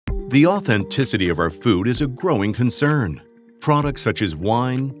The authenticity of our food is a growing concern. Products such as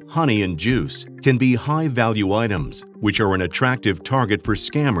wine, honey, and juice can be high-value items, which are an attractive target for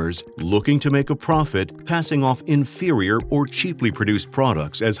scammers looking to make a profit, passing off inferior or cheaply produced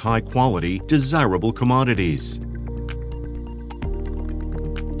products as high-quality, desirable commodities.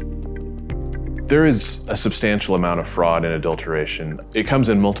 There is a substantial amount of fraud and adulteration. It comes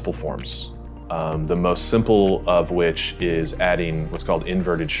in multiple forms. The most simple of which is adding what's called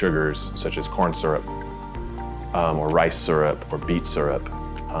inverted sugars, such as corn syrup, or rice syrup, or beet syrup,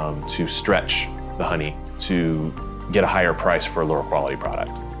 to stretch the honey to get a higher price for a lower quality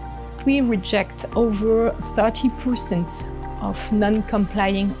product. We reject over 30% of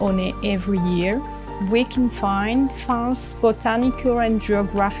non-complying honey every year. We can find false botanical and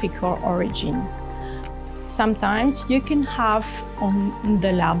geographical origin. Sometimes you can have on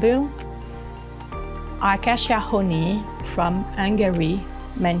the label Acacia honey from Hungary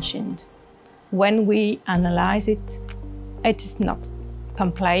mentioned. When we analyze it, it is not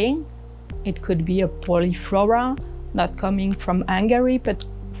complying. It could be a polyflora, not coming from Hungary, but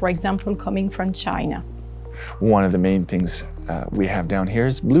for example, coming from China. One of the main things we have down here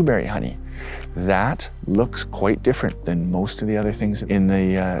is blueberry honey. That looks quite different than most of the other things in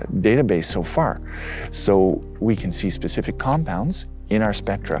the database so far. So we can see specific compounds in our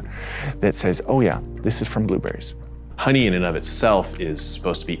spectra that says, oh yeah, this is from blueberries. Honey in and of itself is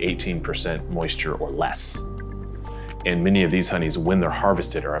supposed to be 18% moisture or less. And many of these honeys, when they're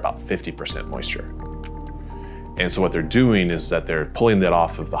harvested, are about 50% moisture. And so what they're doing is that they're pulling that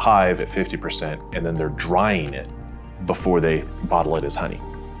off of the hive at 50%, and then they're drying it before they bottle it as honey.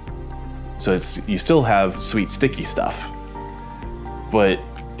 So you still have sweet, sticky stuff, but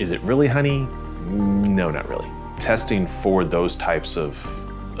is it really honey? No, not really. Testing for those types of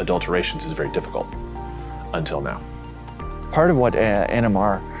adulterations is very difficult until now. Part of what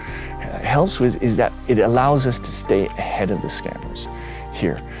NMR helps with is that it allows us to stay ahead of the scammers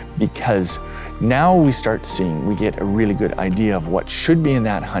here, because now we start seeing, we get a really good idea of what should be in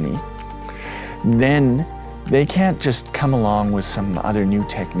that honey. Then they can't just come along with some other new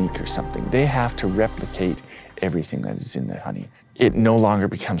technique or something. They have to replicate everything that is in the honey. It no longer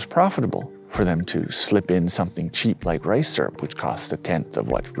becomes profitable for them to slip in something cheap like rice syrup, which costs a tenth of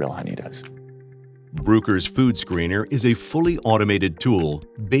what real honey does. Bruker's FoodScreener is a fully automated tool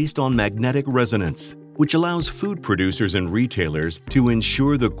based on magnetic resonance, which allows food producers and retailers to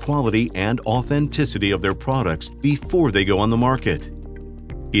ensure the quality and authenticity of their products before they go on the market.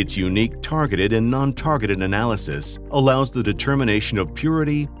 Its unique targeted and non-targeted analysis allows the determination of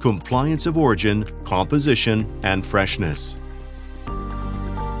purity, compliance of origin, composition, and freshness.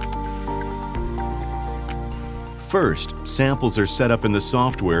 First, samples are set up in the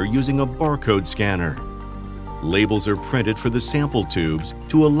software using a barcode scanner. Labels are printed for the sample tubes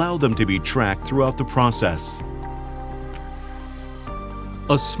to allow them to be tracked throughout the process.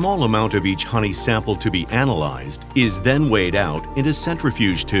 A small amount of each honey sample to be analyzed is then weighed out into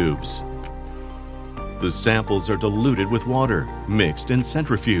centrifuge tubes. The samples are diluted with water, mixed and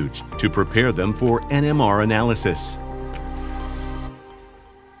centrifuged to prepare them for NMR analysis.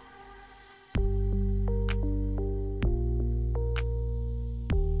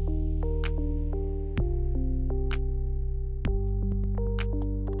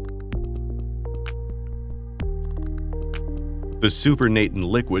 The supernatant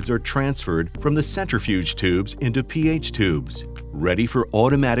liquids are transferred from the centrifuge tubes into pH tubes, ready for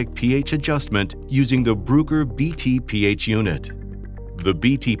automatic pH adjustment using the Bruker BT pH unit. The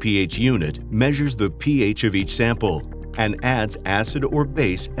BT pH unit measures the pH of each sample and adds acid or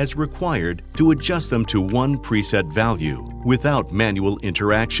base as required to adjust them to one preset value without manual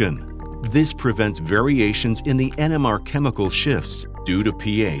interaction. This prevents variations in the NMR chemical shifts due to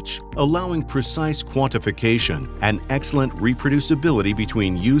pH, allowing precise quantification and excellent reproducibility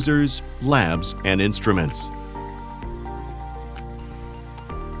between users, labs, and instruments.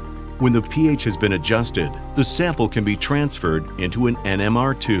 When the pH has been adjusted, the sample can be transferred into an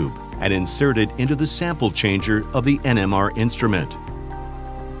NMR tube and inserted into the sample changer of the NMR instrument.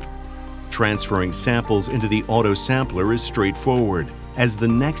 Transferring samples into the auto sampler is straightforward, as the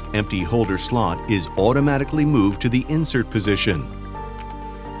next empty holder slot is automatically moved to the insert position.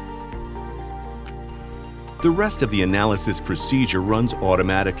 The rest of the analysis procedure runs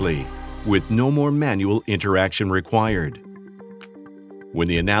automatically, with no more manual interaction required. When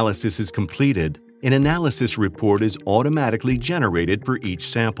the analysis is completed, an analysis report is automatically generated for each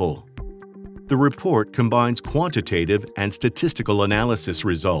sample. The report combines quantitative and statistical analysis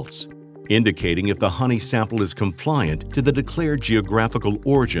results, indicating if the honey sample is compliant to the declared geographical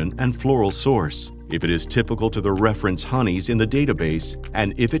origin and floral source, if it is typical to the reference honeys in the database,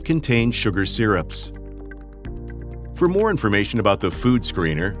 and if it contains sugar syrups. For more information about the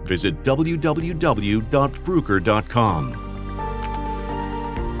FoodScreener, visit www.bruker.com.